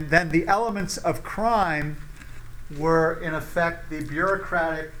 And then the elements of crime were, in effect, the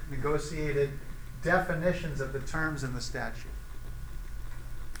bureaucratic, negotiated definitions of the terms in the statute.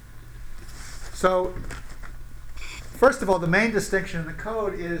 So, first of all, the main distinction in the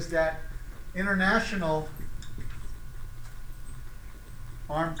code is that international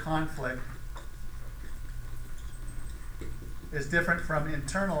armed conflict is different from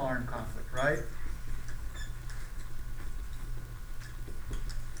internal armed conflict, right?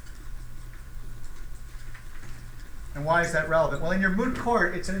 And why is that relevant? Well, in your moot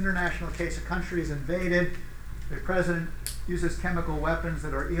court, it's an international case. A country is invaded. The president uses chemical weapons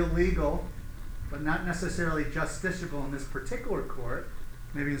that are illegal, but not necessarily justiciable in this particular court,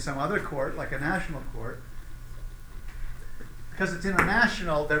 maybe in some other court, like a national court. Because it's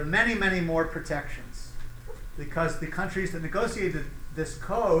international, there are many, many more protections. Because the countries that negotiated this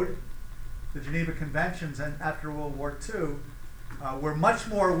code, the Geneva Conventions, and after World War II, were much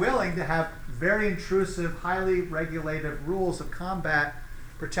more willing to have very intrusive, highly regulated rules of combat,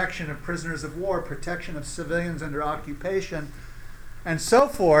 protection of prisoners of war, protection of civilians under occupation, and so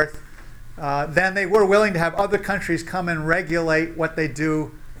forth, then they were willing to have other countries come and regulate what they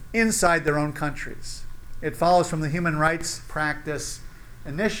do inside their own countries. It follows from the human rights practice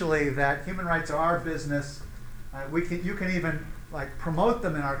initially that human rights are our business. You can even promote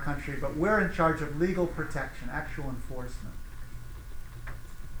them in our country, but we're in charge of legal protection, actual enforcement.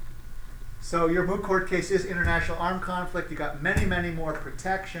 So your moot court case is international armed conflict. You've got many, many more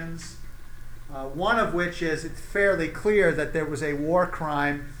protections. One of which is it's fairly clear that there was a war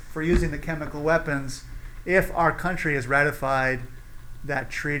crime for using the chemical weapons if our country has ratified that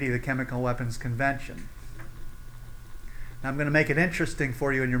treaty, the Chemical Weapons Convention. Now I'm going to make it interesting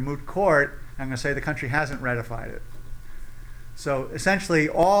for you in your moot court. I'm going to say the country hasn't ratified it. So essentially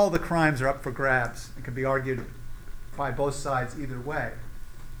all the crimes are up for grabs. It can be argued by both sides either way.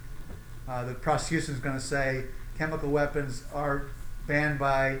 The prosecution is going to say chemical weapons are banned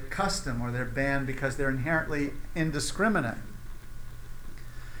by custom, or they're banned because they're inherently indiscriminate.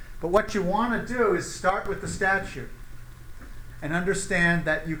 But what you want to do is start with the statute and understand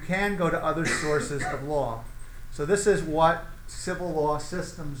that you can go to other sources of law. So this is what civil law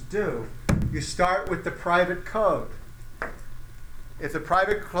systems do. You start with the private code. If the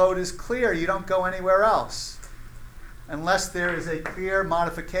private code is clear, you don't go anywhere else, unless there is a clear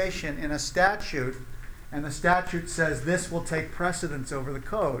modification in a statute, and the statute says this will take precedence over the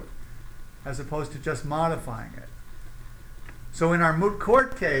code, as opposed to just modifying it. So in our moot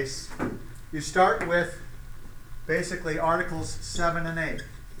court case, you start with basically Articles 7 and 8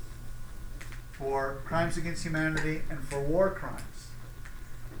 for crimes against humanity and for war crimes.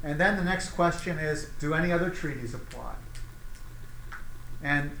 And then the next question is, do any other treaties apply?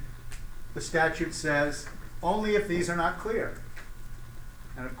 And the statute says, only if these are not clear.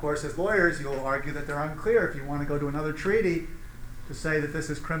 And of course, as lawyers, you'll argue that they're unclear if you want to go to another treaty to say that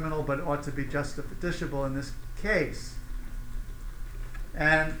this is criminal but ought to be justiciable in this case.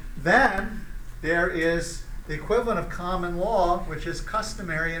 And then there is the equivalent of common law, which is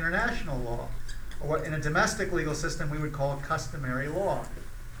customary international law, or what in a domestic legal system we would call customary law.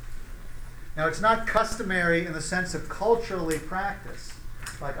 Now, it's not customary in the sense of culturally practiced,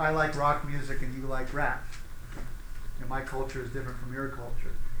 like I like rock music and you like rap. And my culture is different from your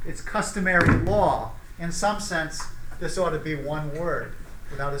culture. It's customary law. In some sense, this ought to be one word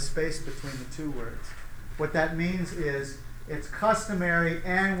without a space between the two words. What that means is it's customary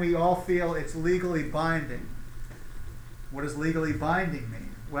and we all feel it's legally binding. What does legally binding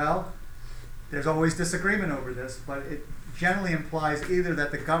mean? Well, there's always disagreement over this, but it generally implies either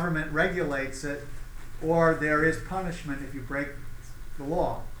that the government regulates it or there is punishment if you break the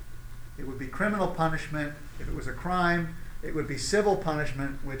law. It would be criminal punishment if it was a crime. It would be civil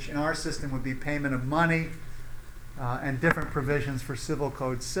punishment, which in our system would be payment of money and different provisions for civil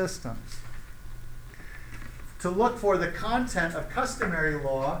code systems. To look for the content of customary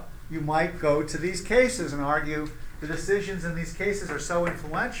law, you might go to these cases and argue the decisions in these cases are so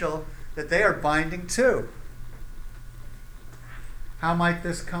influential that they are binding too. How might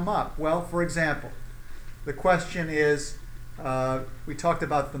this come up? Well, for example, the question is, we talked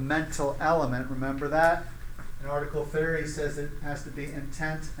about the mental element. Remember that? And article theory says it has to be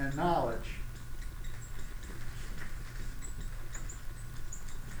intent and knowledge.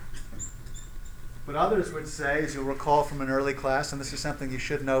 But others would say, as you'll recall from an early class, and this is something you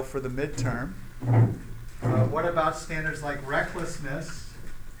should know for the midterm, what about standards like recklessness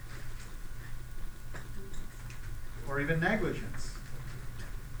or even negligence?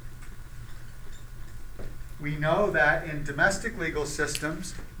 We know that in domestic legal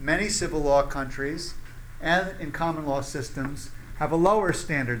systems, many civil law countries, and in common law systems, have a lower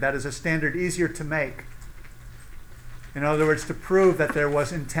standard. That is a standard easier to make. In other words, to prove that there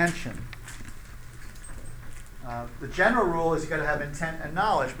was intention. The general rule is you've got to have intent and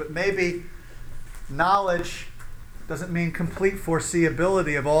knowledge, but maybe knowledge doesn't mean complete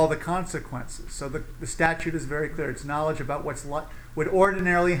foreseeability of all the consequences. So the statute is very clear. It's knowledge about what would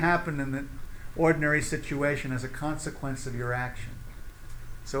ordinarily happen in the ordinary situation as a consequence of your action.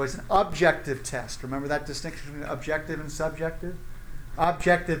 So it's an objective test. Remember that distinction between objective and subjective?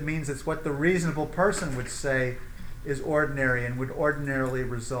 Objective means it's what the reasonable person would say is ordinary and would ordinarily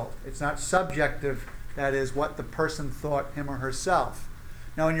result. It's not subjective. That is what the person thought him or herself.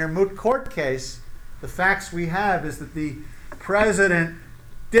 Now, in your moot court case, the facts we have is that the president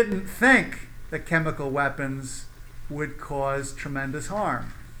didn't think that chemical weapons would cause tremendous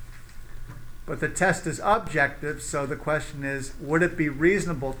harm. But the test is objective, so the question is, would it be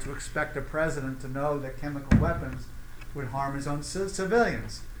reasonable to expect a president to know that chemical weapons would harm his own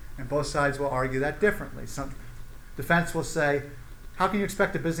civilians? And both sides will argue that differently. Some defense will say, how can you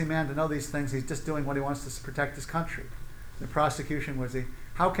expect a busy man to know these things? He's just doing what he wants to protect his country. The prosecution would say,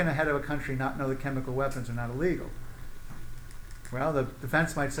 how can a head of a country not know that chemical weapons are not illegal? Well, the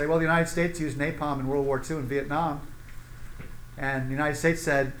defense might say, well, the United States used napalm in World War II and Vietnam. And the United States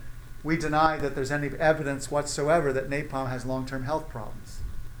said, we deny that there's any evidence whatsoever that napalm has long-term health problems.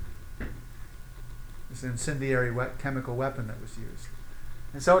 It's an incendiary chemical weapon that was used.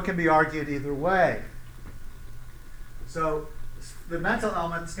 And so it can be argued either way. So the mental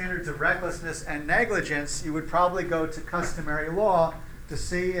element, standards of recklessness and negligence, you would probably go to customary law to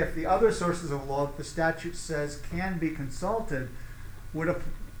see if the other sources of law that the statute says can be consulted would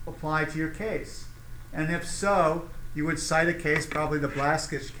apply to your case. And if so, you would cite a case, probably the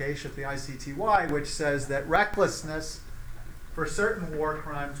Blaskich case at the ICTY, which says that recklessness for certain war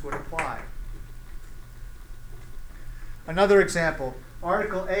crimes would apply. Another example,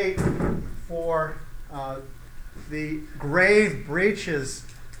 Article 8 for the grave breaches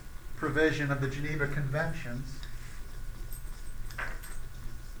provision of the Geneva Conventions,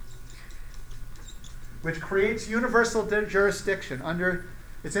 which creates universal jurisdiction under.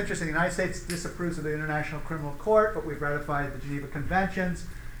 It's interesting, the United States disapproves of the International Criminal Court, but we've ratified the Geneva Conventions,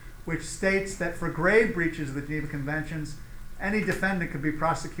 which states that for grave breaches of the Geneva Conventions, any defendant could be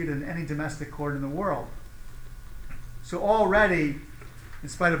prosecuted in any domestic court in the world. So already, in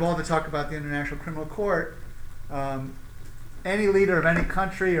spite of all the talk about the International Criminal Court, any leader of any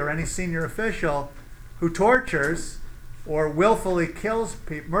country or any senior official who tortures or willfully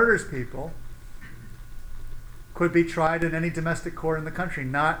murders people could be tried in any domestic court in the country,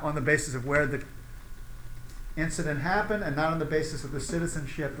 not on the basis of where the incident happened and not on the basis of the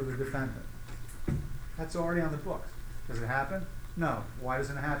citizenship of the defendant. That's already on the books. Does it happen? No. Why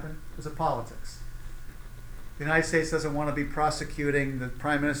doesn't it happen? Because of politics. The United States doesn't want to be prosecuting the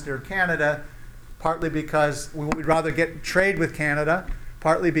Prime Minister of Canada, partly because we'd rather get trade with Canada,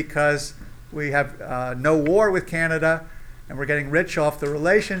 partly because we have no war with Canada, and we're getting rich off the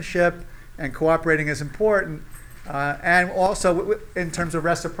relationship, and cooperating is important. And also, in terms of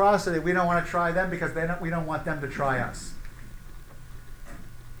reciprocity, we don't want to try them because we don't want them to try us.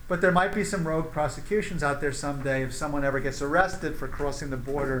 But there might be some rogue prosecutions out there someday if someone ever gets arrested for crossing the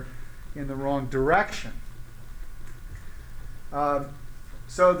border in the wrong direction.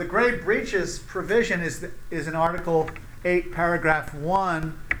 So the grave breaches provision is in Article 8, Paragraph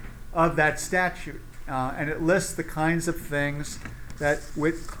 1 of that statute. And it lists the kinds of things that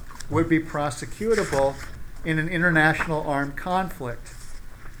would be prosecutable in an international armed conflict.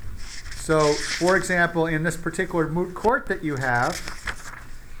 So, for example, in this particular moot court that you have,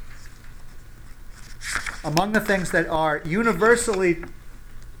 among the things that are universally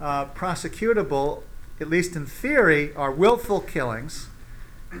prosecutable, at least in theory, are willful killings,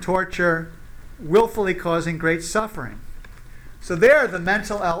 torture, willfully causing great suffering. So there, the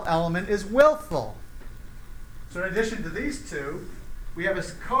mental element is willful. So in addition to these two, we have a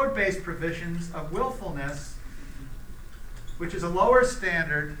code-based provisions of willfulness, which is a lower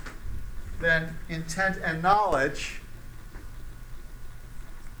standard than intent and knowledge,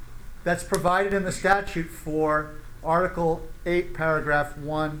 that's provided in the statute for Article 8, paragraph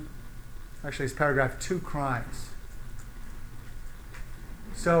 1, actually it's paragraph 2, crimes.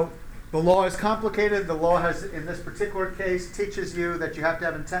 So the law is complicated. The law has, in this particular case, teaches you that you have to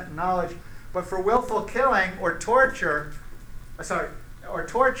have intent and knowledge. But for willful killing or torture, the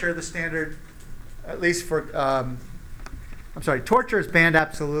standard, at least for, torture is banned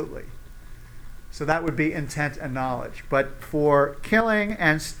absolutely. So that would be intent and knowledge. But for killing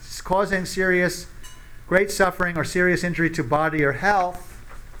and causing great suffering or serious injury to body or health,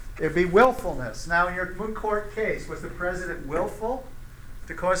 it would be willfulness. Now, in your moot court case, was the president willful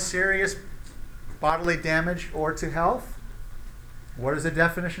to cause serious bodily damage or to health? What is the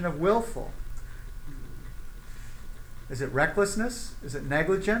definition of willful? Is it recklessness? Is it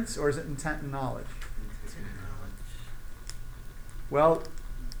negligence? Or is it intent and knowledge? Well,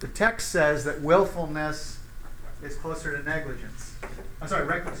 the text says that willfulness is closer to negligence.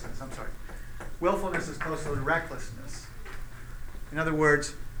 Recklessness. Willfulness is closer to recklessness. In other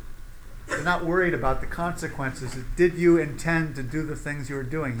words, you're not worried about the consequences. Did you intend to do the things you were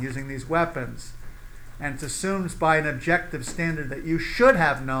doing, using these weapons? And it's assumed by an objective standard that you should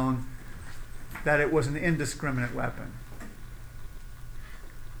have known that it was an indiscriminate weapon.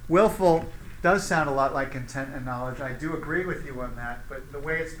 Willful does sound a lot like intent and knowledge. I do agree with you on that, but the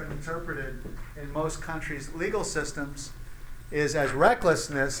way it's been interpreted in most countries' legal systems is as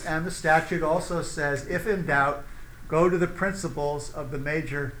recklessness, and the statute also says, if in doubt, go to the principles of the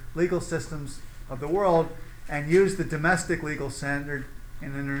major legal systems of the world and use the domestic legal standard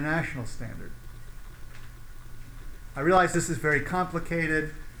and international standard. I realize this is very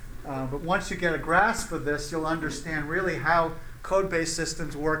complicated, but once you get a grasp of this, you'll understand really how code-based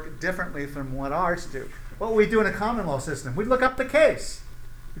systems work differently from what ours do. What would we do in a common law system? We'd look up the case.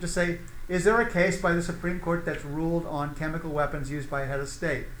 We'd just say, is there a case by the Supreme Court that's ruled on chemical weapons used by a head of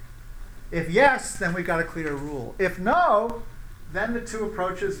state? If yes, then we've got a clear rule. If no, then the two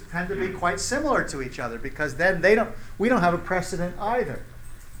approaches tend to be quite similar to each other, because then we don't have a precedent either.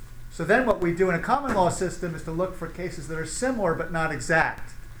 So then what we do in a common law system is to look for cases that are similar but not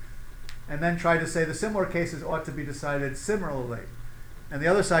exact, and then try to say the similar cases ought to be decided similarly. And the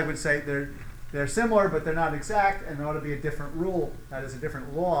other side would say they're similar but they're not exact, and there ought to be a different rule, that is a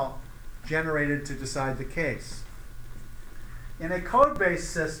different law, generated to decide the case. In a code-based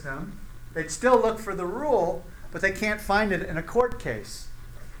system, they'd still look for the rule, but they can't find it in a court case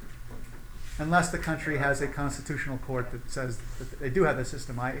unless the country has a constitutional court that says that they do have the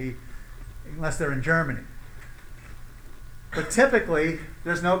system, i.e., unless they're in Germany. But typically,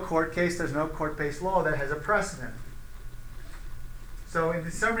 there's no court case, there's no court-based law that has a precedent. So in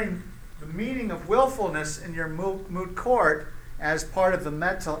determining the meaning of willfulness in your moot court as part of the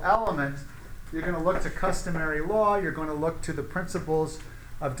mental element, you're going to look to customary law, you're going to look to the principles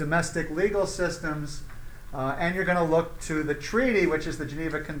of domestic legal systems, and you're going to look to the treaty, which is the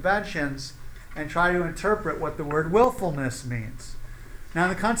Geneva Conventions, and try to interpret what the word willfulness means. Now, in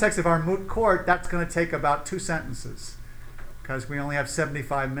the context of our moot court, that's going to take about 2 sentences, because we only have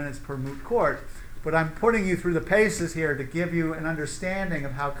 75 minutes per moot court. But I'm putting you through the paces here to give you an understanding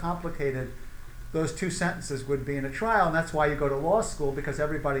of how complicated those 2 sentences would be in a trial, and that's why you go to law school, because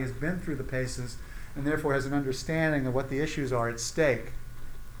everybody has been through the paces and therefore has an understanding of what the issues are at stake.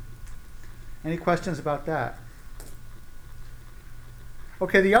 Any questions about that?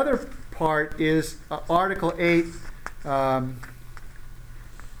 Okay, the other part is Article 8,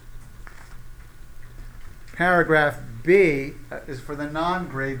 paragraph B, is for the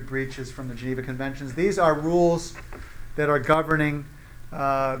non-grave breaches from the Geneva Conventions. These are rules that are governing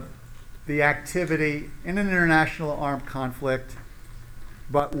the activity in an international armed conflict,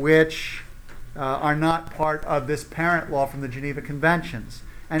 but which are not part of this parent law from the Geneva Conventions.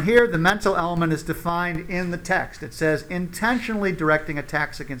 And here the mental element is defined in the text. It says, intentionally directing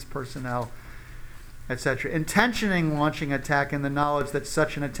attacks against personnel, etc. Intentioning launching attack in the knowledge that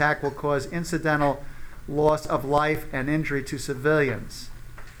such an attack will cause incidental loss of life and injury to civilians.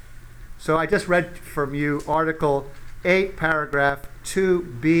 So I just read from you Article 8, paragraph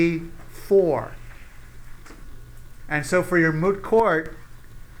 2b4. And so for your moot court,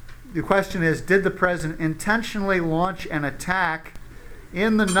 the question is, did the president intentionally launch an attack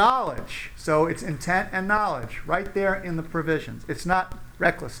in the knowledge? So it's intent and knowledge right there in the provisions. It's not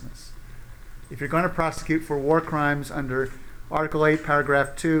recklessness. If you're going to prosecute for war crimes under Article 8,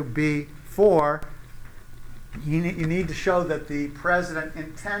 paragraph 2b4, you need to show that the president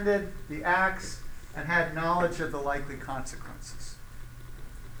intended the acts and had knowledge of the likely consequences.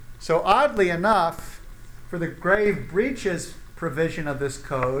 So oddly enough, for the grave breaches provision of this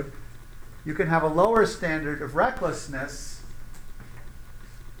code, you can have a lower standard of recklessness,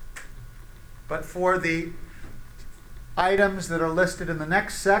 but for the items that are listed in the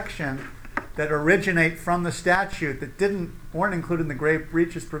next section that originate from the statute that weren't included in the grave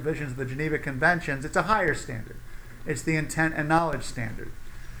breaches provisions of the Geneva Conventions, it's a higher standard. It's the intent and knowledge standard.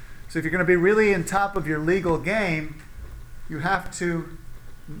 So if you're going to be really on top of your legal game, you have to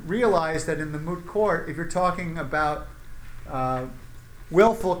realize that in the moot court, if you're talking about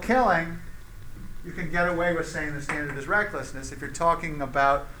willful killing, you can get away with saying the standard is recklessness. If you're talking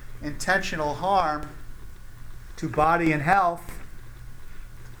about intentional harm to body and health,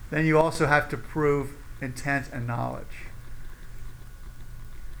 then you also have to prove intent and knowledge.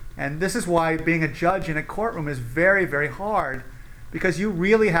 And this is why being a judge in a courtroom is very, very hard, because you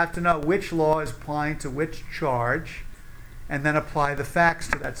really have to know which law is applying to which charge and then apply the facts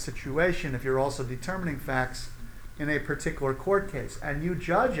to that situation if you're also determining facts in a particular court case. And you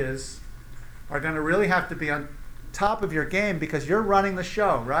judges are going to really have to be on top of your game because you're running the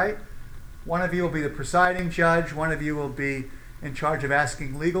show, right? One of you will be the presiding judge. One of you will be in charge of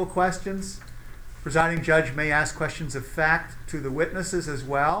asking legal questions. Presiding judge may ask questions of fact to the witnesses as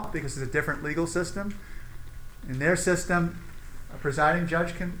well because it's a different legal system. In their system, a presiding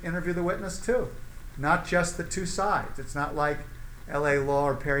judge can interview the witness too, not just the two sides. It's not like LA Law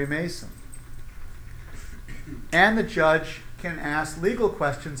or Perry Mason. And the judge can ask legal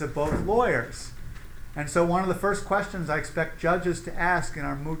questions of both lawyers. And so one of the first questions I expect judges to ask in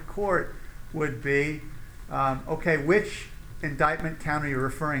our moot court would be, okay, which indictment count are you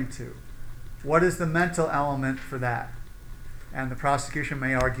referring to? What is the mental element for that? And the prosecution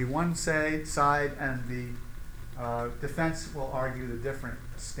may argue one side, and the defense will argue the different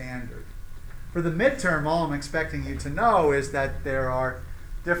standard. For the midterm, all I'm expecting you to know is that there are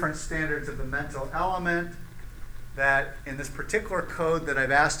different standards of the mental element, that in this particular code that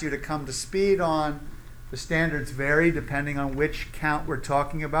I've asked you to come to speed on, the standards vary depending on which count we're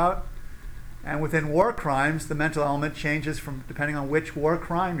talking about. And within war crimes, the mental element changes from depending on which war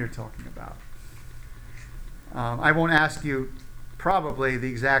crime you're talking about. I won't ask you probably the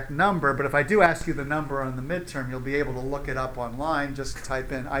exact number, but if I do ask you the number on the midterm, you'll be able to look it up online. Just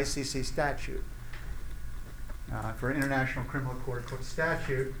type in ICC statute for International Criminal Court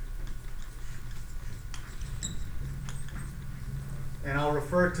statute. And I'll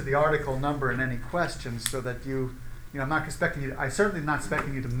refer to the article number in any questions so that I'm not expecting you, I certainly not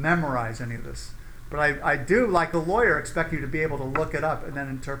expecting you to memorize any of this. But I do, like a lawyer, expect you to be able to look it up and then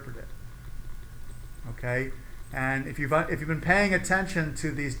interpret it. Okay? And if you've been paying attention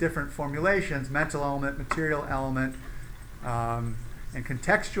to these different formulations, mental element, material element, and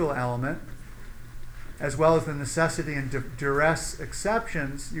contextual element, as well as the necessity and duress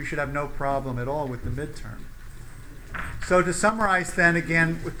exceptions, you should have no problem at all with the midterm. So to summarize then,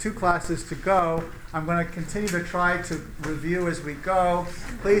 again, with 2 classes to go, I'm going to continue to try to review as we go.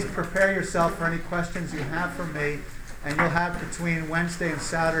 Please prepare yourself for any questions you have for me, and you'll have between Wednesday and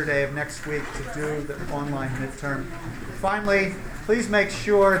Saturday of next week to do the online midterm. Finally, please make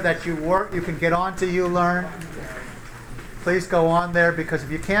sure that you can get on to ULearn. Please go on there, because if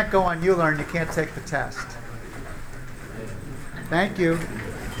you can't go on ULearn, you can't take the test. Thank you.